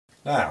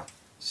Now,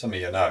 some of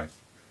you know,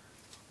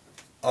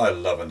 I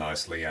love a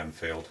nice Lee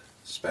Enfield,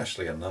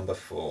 especially a number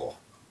 4.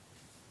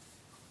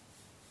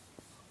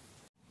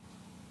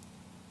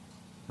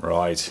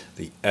 Right,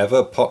 the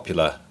ever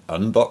popular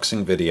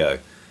unboxing video.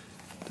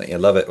 Don't you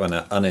love it when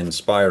an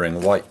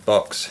uninspiring white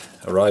box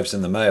arrives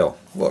in the mail?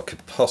 What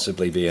could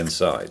possibly be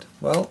inside?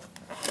 Well,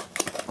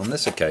 on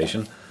this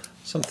occasion,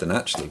 something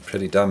actually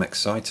pretty damn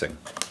exciting.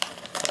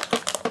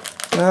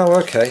 Now,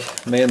 okay,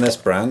 me and this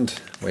brand,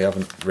 we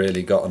haven't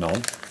really gotten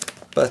on,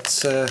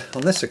 but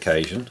on this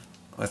occasion,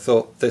 I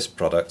thought this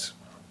product,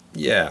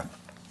 yeah,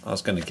 I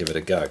was going to give it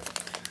a go.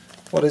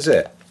 What is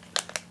it?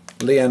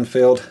 Lee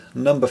Enfield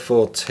No.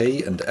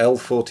 4T and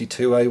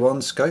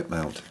L42A1 scope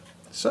mount.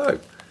 So,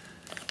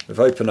 we've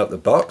opened up the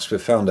box,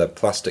 we've found a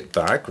plastic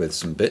bag with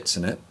some bits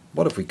in it.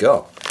 What have we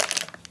got?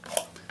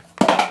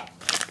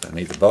 Don't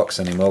need the box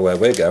anymore where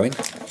we're going.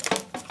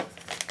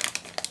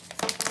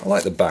 I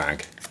like the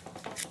bag.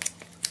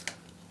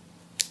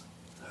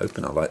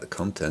 Hoping I like the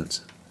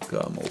contents.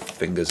 God, I'm all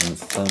fingers and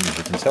thumbs,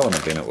 you can tell when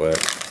I've been at work.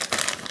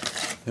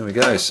 Here we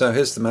go, so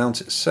here's the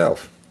mount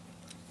itself.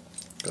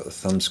 Got the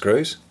thumb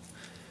screws.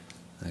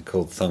 They're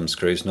called thumb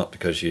screws not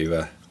because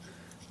you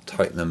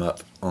tighten them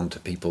up onto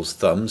people's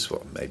thumbs,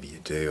 well maybe you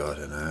do, I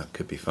don't know, it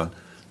could be fun,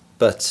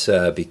 but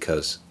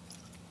because,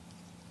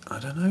 I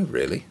don't know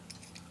really,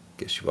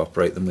 guess you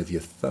operate them with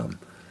your thumb.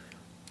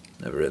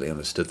 Never really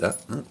understood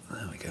that. Oh,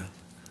 there we go.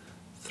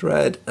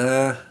 Thread,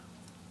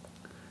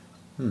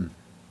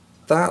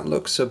 that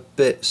looks a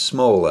bit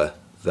smaller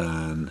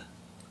than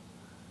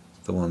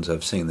the ones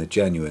I've seen, the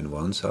genuine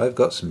ones. I've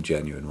got some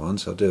genuine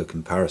ones, I'll do a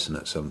comparison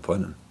at some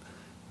point and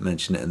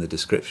mention it in the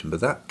description, but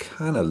that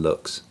kind of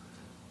looks,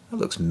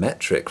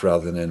 metric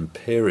rather than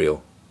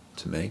imperial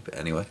to me. But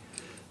anyway,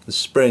 the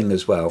spring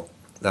as well,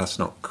 that's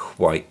not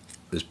quite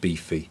as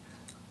beefy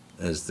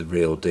as the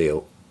real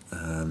deal.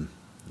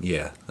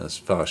 Yeah, that's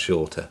far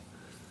shorter,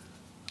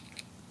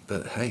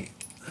 but hey,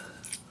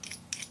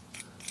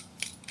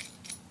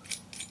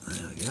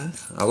 there we go.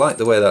 I like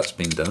the way that's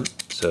been done,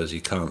 so as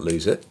you can't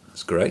lose it.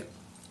 It's great.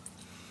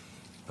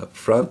 Up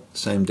front,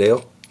 same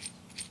deal.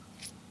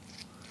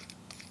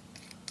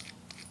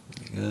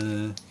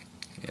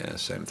 Yeah,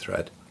 same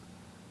thread.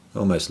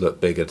 Almost looked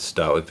bigger to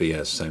start with, but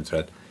yeah, same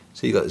thread.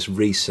 So you've got this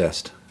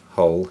recessed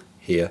hole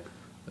here,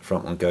 the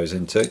front one goes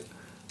into, and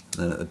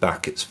then at the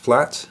back it's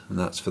flat, and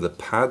that's for the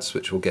pads,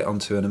 which we'll get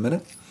onto in a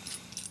minute.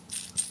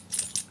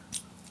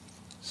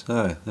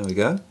 So, there we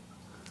go.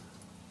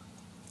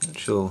 Not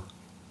sure,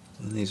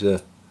 and these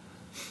are,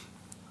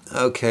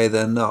 okay,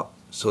 they're not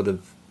sort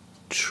of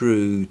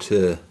true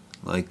to,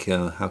 like,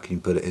 how can you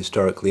put it,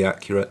 historically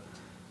accurate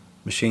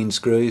machine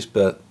screws,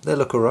 but they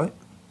look alright,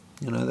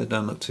 you know, they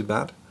don't look too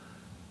bad.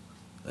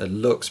 It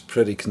looks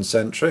pretty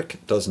concentric,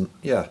 it doesn't,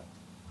 yeah,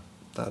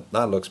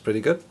 that looks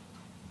pretty good.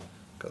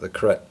 Got the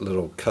correct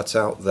little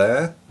cutout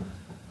there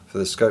for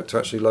the scope to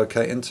actually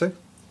locate into,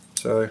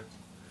 so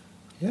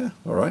yeah,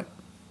 alright,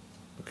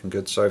 looking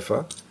good so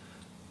far.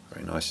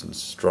 Very nice and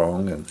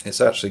strong, and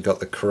it's actually got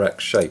the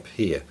correct shape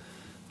here.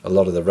 A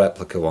lot of the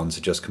replica ones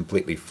are just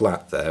completely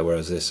flat there,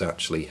 whereas this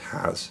actually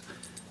has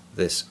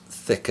this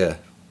thicker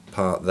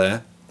part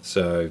there.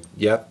 So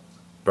yeah,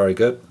 very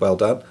good, well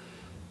done.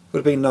 Would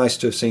have been nice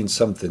to have seen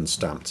something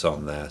stamped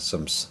on there,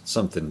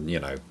 something, you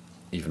know,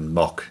 even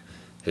mock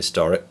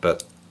historic,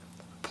 but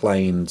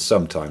plain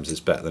sometimes is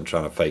better than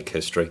trying to fake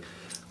history.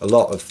 A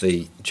lot of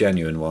the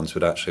genuine ones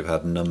would actually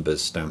have had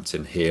numbers stamped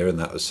in here, and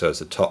that was so as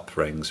the top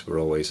rings were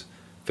always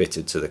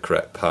fitted to the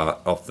correct part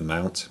of the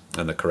mount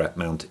and the correct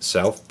mount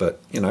itself. But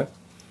you know,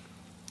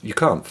 you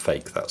can't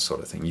fake that sort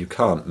of thing. You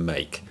can't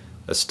make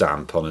a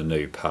stamp on a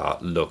new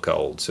part look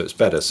old, so it's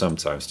better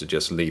sometimes to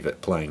just leave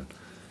it plain.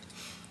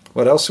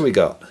 What else have we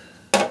got?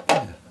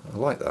 Yeah, I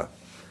like that.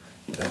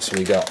 What else have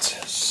we got?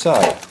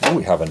 So,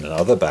 we have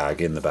another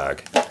bag in the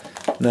bag.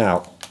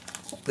 Now,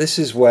 this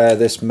is where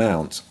this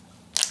mount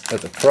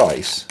at the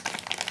price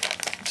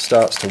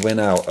starts to win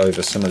out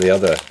over some of the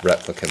other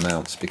replica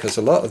mounts, because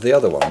a lot of the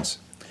other ones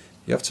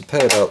you have to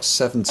pay about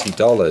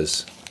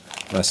 $70,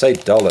 and I say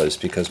dollars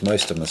because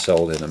most of them are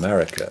sold in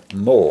America,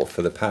 more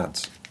for the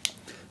pads.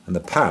 And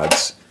the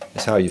pads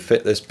is how you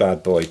fit this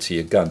bad boy to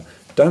your gun.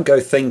 Don't go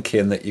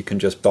thinking that you can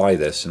just buy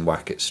this and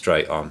whack it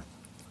straight on.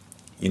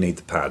 You need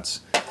the pads.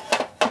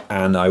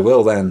 And I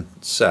will then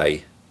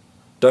say,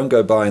 don't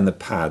go buying the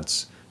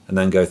pads and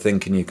then go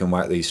thinking you can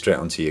whack these straight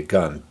onto your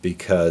gun,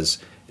 because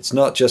it's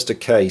not just a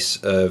case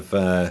of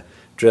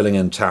drilling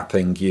and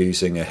tapping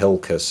using a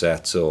Hilker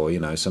set or, you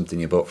know, something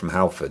you bought from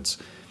Halfords.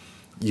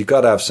 You've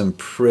got to have some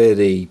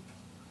pretty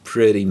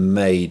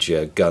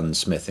major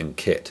gunsmithing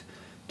kit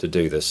to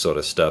do this sort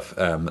of stuff.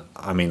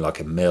 I mean,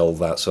 like a mill,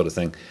 that sort of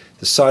thing.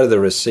 The side of the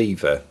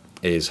receiver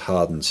is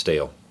hardened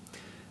steel,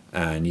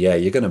 and yeah,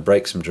 you're going to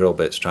break some drill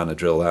bits trying to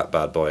drill that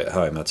bad boy at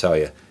home. I tell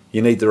you,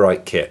 you need the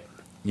right kit.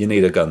 You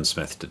need a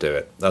gunsmith to do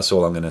it. That's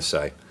all I'm going to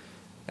say.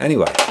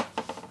 Anyway,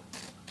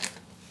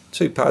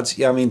 two pads.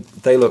 Yeah, I mean,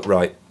 they look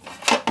right.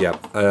 Yeah,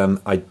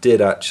 I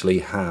did actually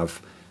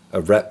have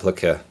a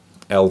replica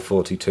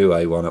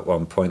L42A1 at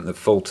one point that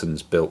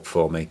Fulton's built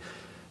for me.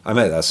 I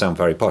made that sound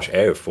very posh.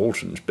 Oh,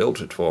 Fulton's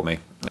built it for me.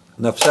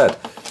 Enough said.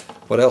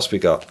 What else we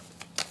got?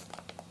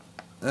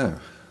 Oh,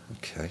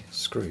 okay,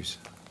 screws.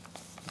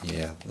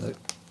 Yeah,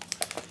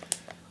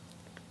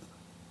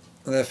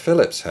 they're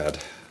Phillips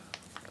head.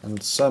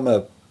 And some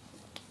are...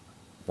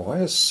 Why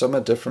is some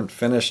a different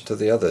finish to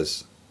the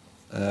others?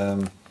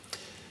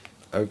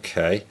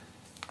 Okay.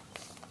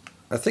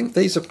 I think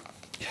these are...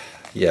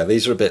 Yeah,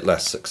 these are a bit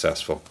less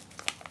successful.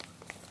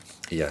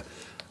 Yeah.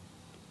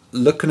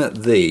 Looking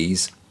at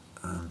these...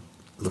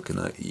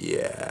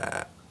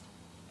 Yeah.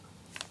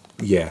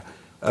 Yeah.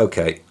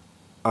 Okay.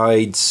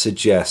 I'd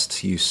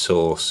suggest you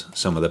source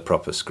some of the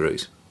proper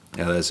screws.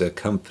 Now, there's a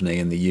company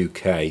in the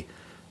UK,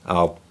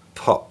 I'll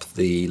pop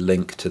the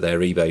link to their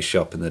eBay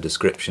shop in the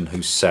description,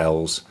 who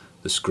sells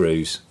the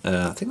screws.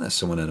 I think there's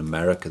someone in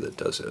America that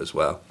does it as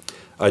well.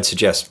 I'd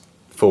suggest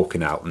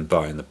forking out and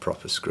buying the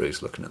proper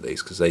screws looking at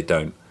these, because they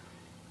don't...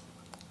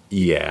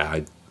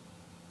 Yeah,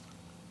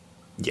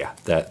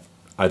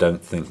 I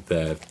don't think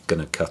they're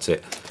going to cut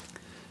it.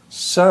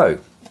 So,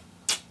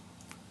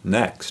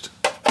 next,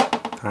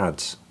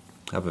 pads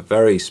have a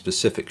very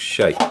specific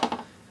shape,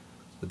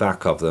 the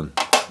back of them,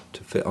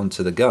 to fit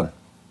onto the gun.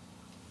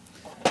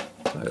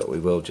 So we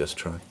will just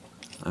try.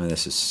 I mean,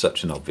 this is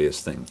such an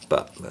obvious thing,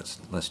 but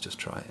let's just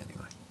try it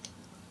anyway.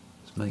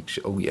 Let's make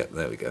sure. Oh yeah,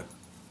 there we go.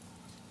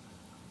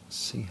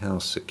 See how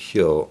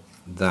secure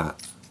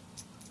that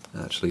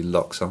actually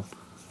locks on.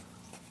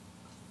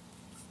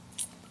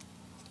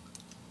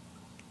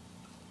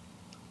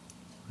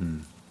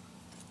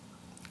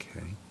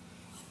 Okay.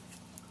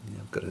 Yeah,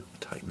 I've got to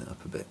tighten it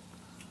up a bit.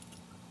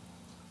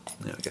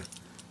 There we go.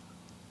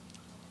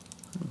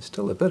 There's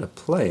still a bit of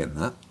play in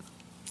that.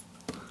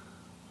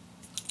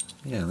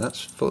 Yeah,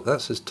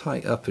 that's as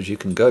tight up as you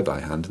can go by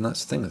hand, and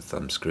that's the thing with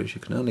thumb screws,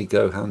 you can only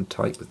go hand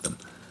tight with them.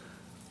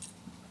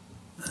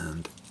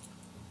 And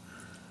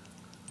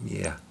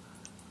yeah,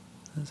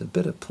 there's a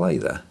bit of play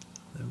there.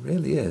 There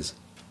really is.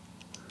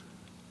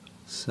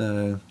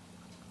 So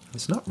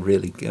it's not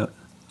really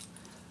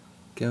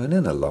going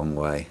in a long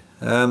way.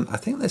 I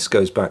think this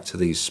goes back to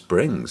these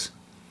springs.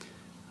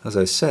 As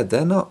I said,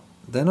 they're not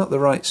the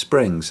right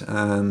springs,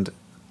 and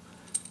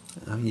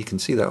I mean, you can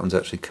see that one's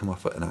actually come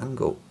off at an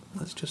angle.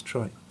 Let's just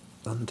try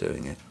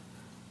undoing it.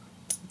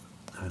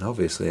 I mean,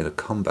 obviously in a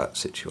combat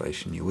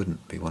situation you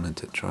wouldn't be wanting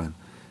to try and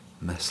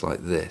mess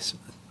like this.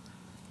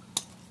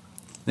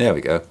 There we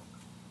go.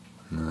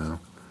 No.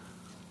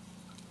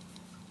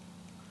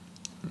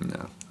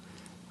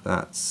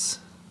 That's...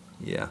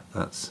 yeah,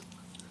 it's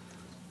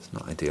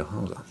not ideal.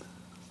 Hold on.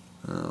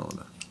 Hold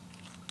on.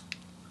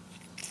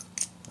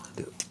 Wind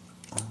it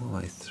all the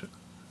way through.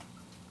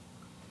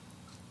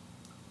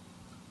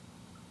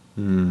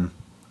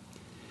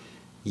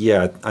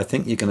 Yeah, I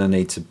think you're going to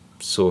need to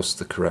source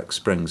the correct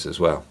springs as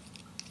well.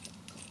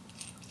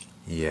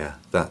 Yeah,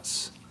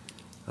 that's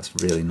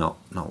really not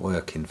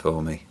working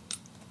for me.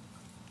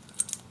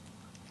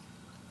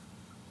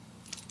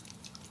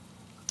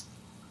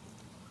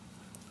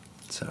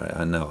 Sorry,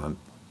 I know I'm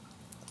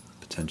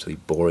potentially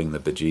boring the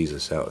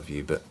bejesus out of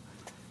you, but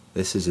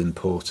this is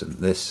important.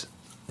 This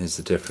is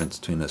the difference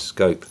between a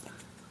scope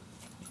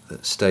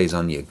that stays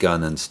on your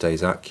gun and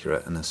stays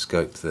accurate, and a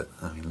scope that,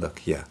 I mean,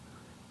 look, yeah,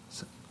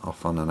 it's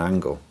off on an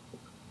angle.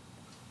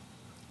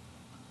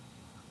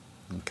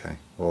 Okay,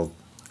 well,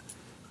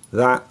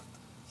 that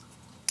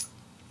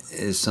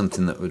is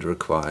something that would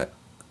require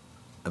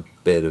a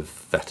bit of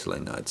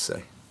fettling, I'd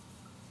say.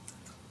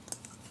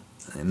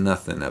 And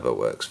nothing ever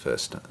works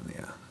first time.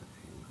 Yeah,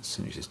 as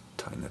soon as you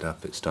tighten it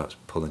up, it starts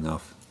pulling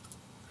off.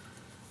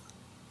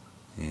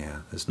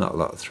 Yeah, there's not a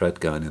lot of thread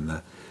going in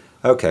there.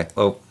 Okay,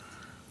 well,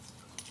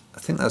 I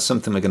think that's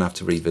something we're going to have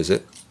to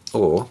revisit,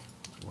 or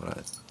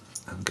what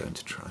I'm going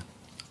to try.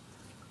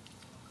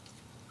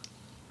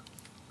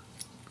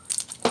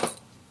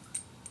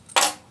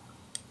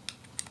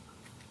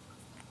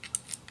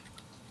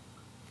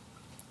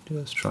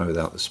 Just try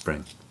without the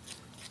spring,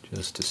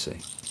 just to see.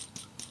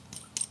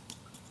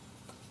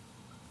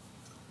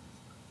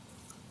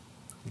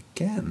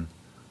 Again,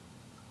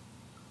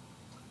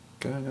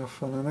 going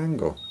off on an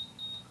angle.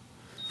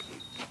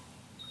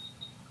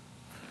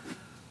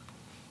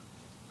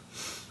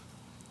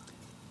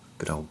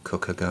 Good old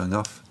cooker going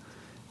off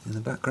in the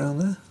background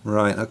there.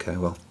 Right, okay,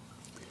 well,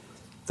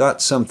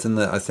 that's something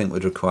that I think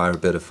would require a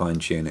bit of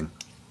fine-tuning.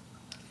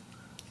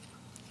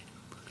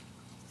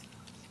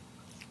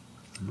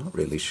 I'm not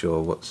really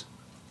sure what's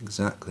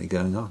exactly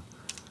going on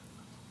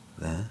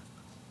there.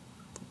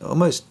 It's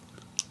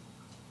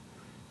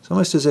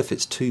almost as if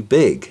it's too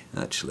big,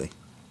 actually,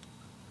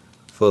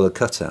 for the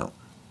cutout.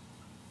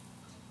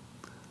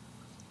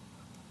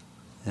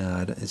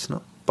 Yeah, it's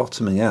not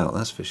bottoming out,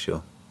 that's for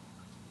sure.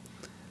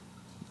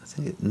 I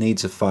think it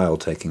needs a file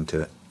taking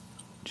to it.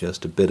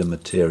 Just a bit of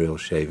material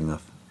shaving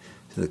off.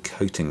 So the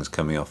coating's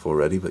coming off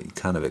already, but you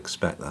kind of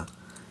expect that.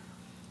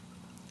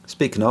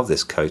 Speaking of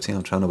this coating,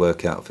 I'm trying to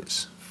work out if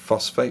it's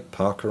phosphate,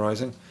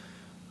 parkerizing,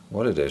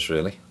 what it is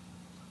really.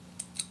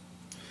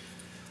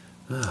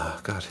 Oh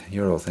God,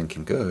 you're all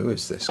thinking, "Go, who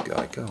is this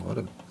guy?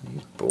 God,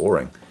 he's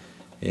boring."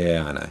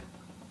 Yeah, I know.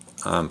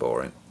 I'm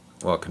boring.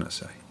 What can I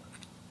say?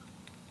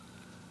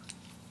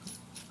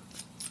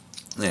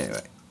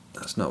 Anyway,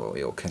 that's not what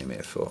we all came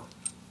here for.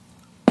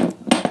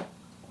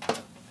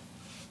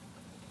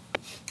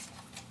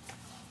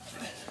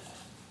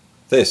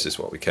 This is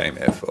what we came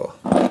here for.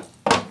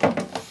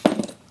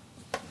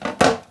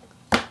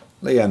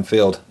 Lee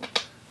Enfield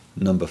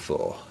No.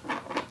 4.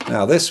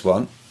 Now this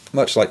one,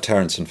 much like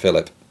Terence and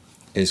Philip,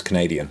 is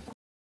Canadian.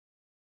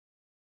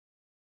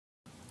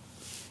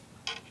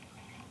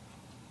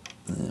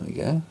 There we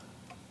go.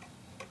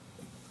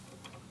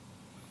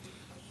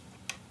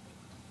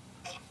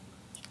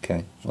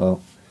 Okay,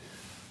 well,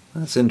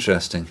 that's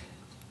interesting.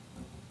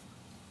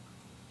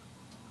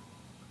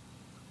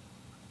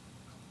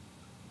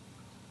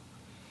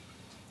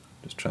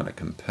 Just trying to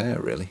compare,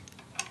 really.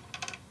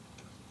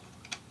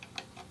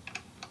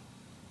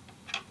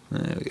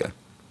 There we go.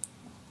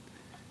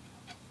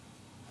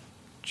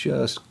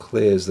 Just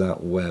clears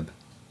that web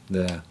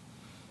there.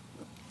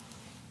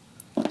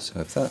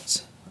 So if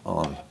that's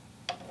on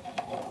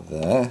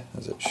there,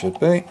 as it should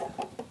be,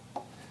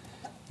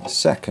 the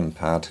second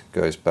pad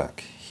goes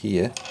back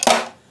here.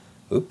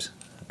 Oops,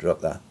 I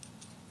dropped that.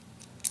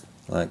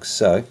 Like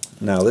so.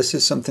 Now this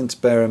is something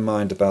to bear in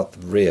mind about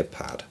the rear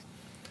pad.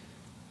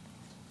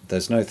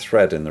 There's no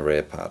thread in the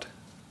rear pad.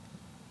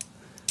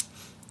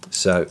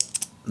 So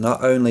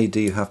not only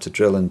do you have to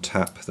drill and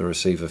tap the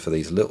receiver for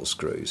these little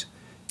screws,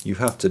 you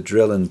have to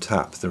drill and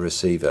tap the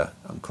receiver.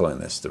 I'm calling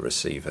this the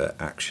receiver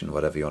action,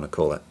 whatever you want to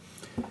call it.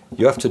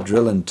 You have to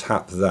drill and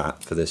tap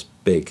that for this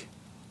big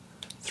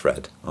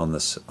thread on the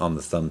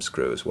thumb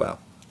screw as well.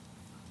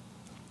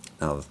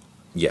 Now,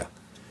 yeah,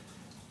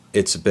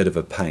 it's a bit of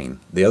a pain.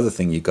 The other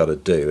thing you've got to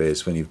do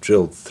is when you've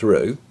drilled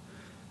through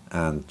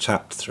and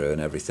tapped through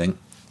and everything,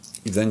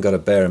 you've then got to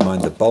bear in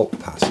mind the bolt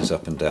passes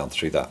up and down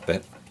through that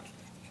bit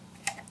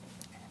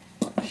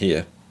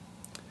here.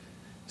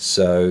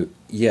 So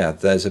yeah,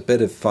 there's a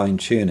bit of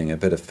fine-tuning, a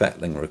bit of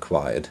fettling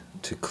required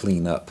to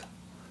clean up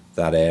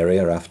that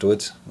area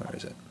afterwards. Where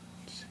is it?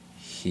 It's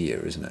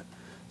here, isn't it?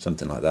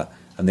 Something like that.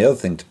 And the other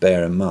thing to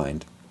bear in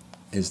mind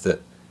is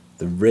that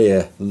the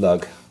rear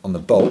lug on the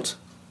bolt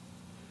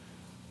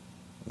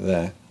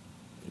there,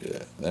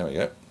 yeah, there we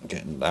go,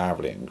 getting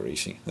lovely and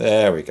greasy,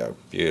 there we go,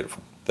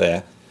 beautiful,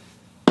 there,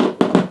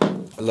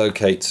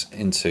 locates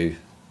into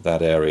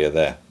that area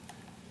there.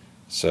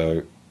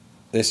 So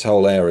this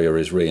whole area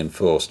is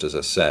reinforced, as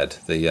I said.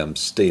 The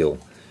steel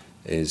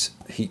is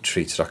heat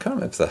treated. I can't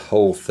remember if the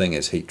whole thing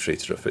is heat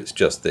treated or if it's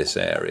just this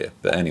area,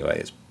 but anyway,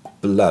 it's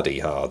bloody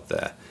hard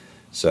there.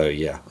 So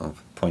yeah, I'll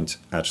point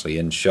actually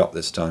in shot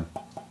this time.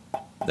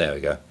 There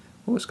we go.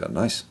 Oh, it's got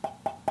nice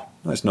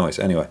noise.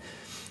 Anyway,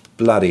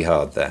 bloody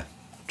hard there.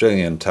 Drilling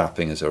and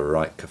tapping is a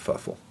right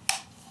kerfuffle.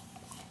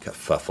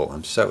 Kerfuffle,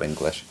 I'm so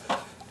English.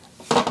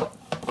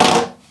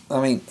 I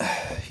mean,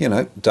 you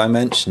know,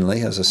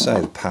 dimensionally, as I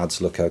say, the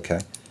pads look okay.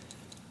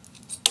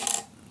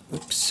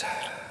 Oops.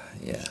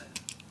 Yeah.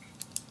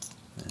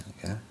 There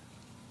we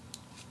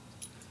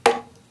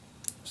go.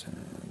 So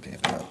it'd be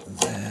about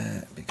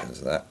there,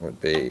 because that would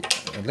be,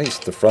 at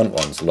least the front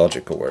one's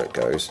logical where it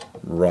goes,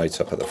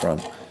 right up at the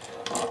front.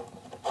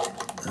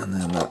 And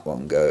then that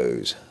one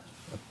goes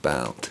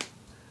about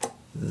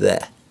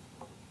there.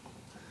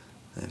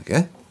 There we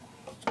go.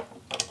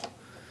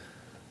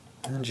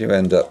 And you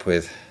end up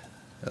with,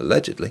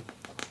 allegedly,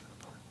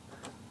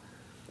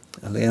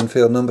 a Lee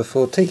Enfield No.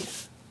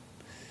 4T,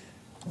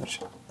 which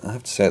I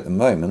have to say at the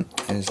moment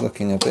is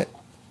looking a bit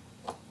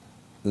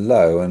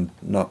low and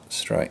not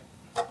straight.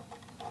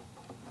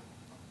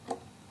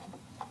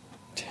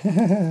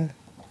 I'm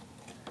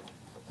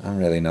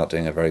really not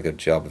doing a very good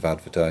job of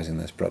advertising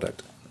this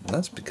product.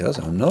 That's because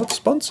I'm not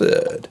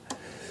sponsored.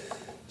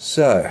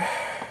 So,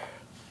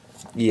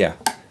 yeah.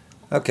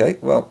 Okay,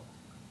 well,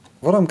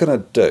 what I'm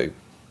going to do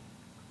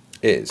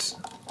is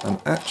I'm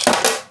actually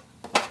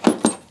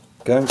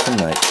going to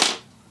make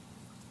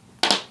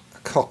a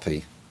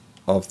copy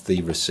of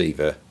the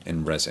receiver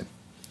in resin.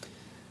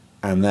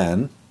 And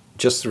then,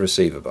 just the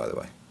receiver, by the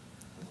way.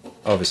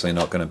 Obviously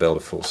not going to build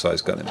a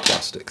full-size gun in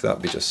plastic. That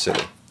would be just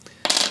silly.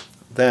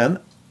 Then,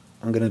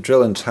 I'm going to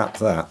drill and tap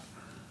that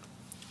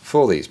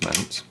for these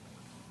mounts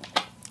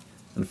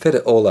and fit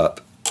it all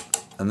up,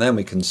 and then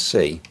we can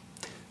see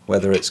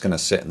whether it's going to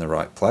sit in the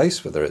right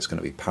place, whether it's going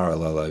to be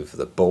parallel over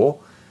the bore,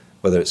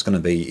 whether it's going to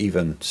be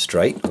even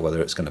straight, or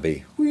whether it's going to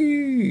be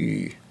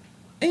whee,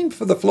 aim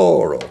for the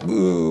floor, or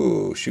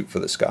woo, shoot for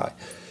the sky.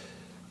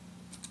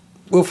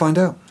 We'll find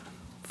out.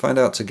 Find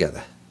out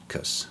together,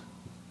 because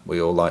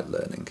we all like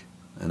learning.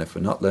 And if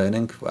we're not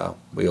learning, well,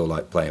 we all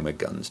like playing with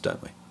guns,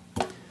 don't we?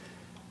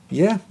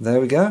 Yeah, there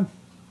we go.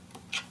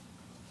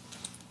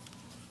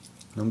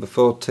 No.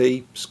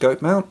 4T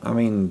scope mount. I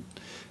mean,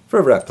 for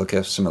a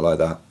replica, something like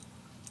that.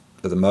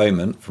 At the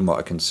moment, from what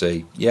I can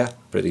see, yeah,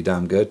 pretty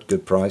damn good.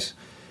 Good price.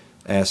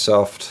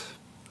 Airsoft,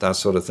 that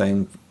sort of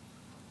thing.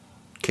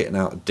 Kitting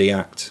out a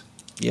Deact.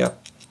 Yeah,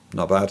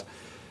 not bad.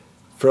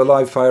 For a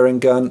live firing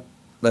gun,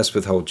 let's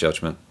withhold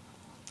judgment.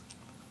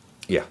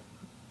 Yeah,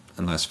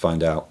 and let's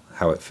find out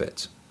how it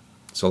fits.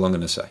 That's all I'm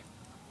going to say.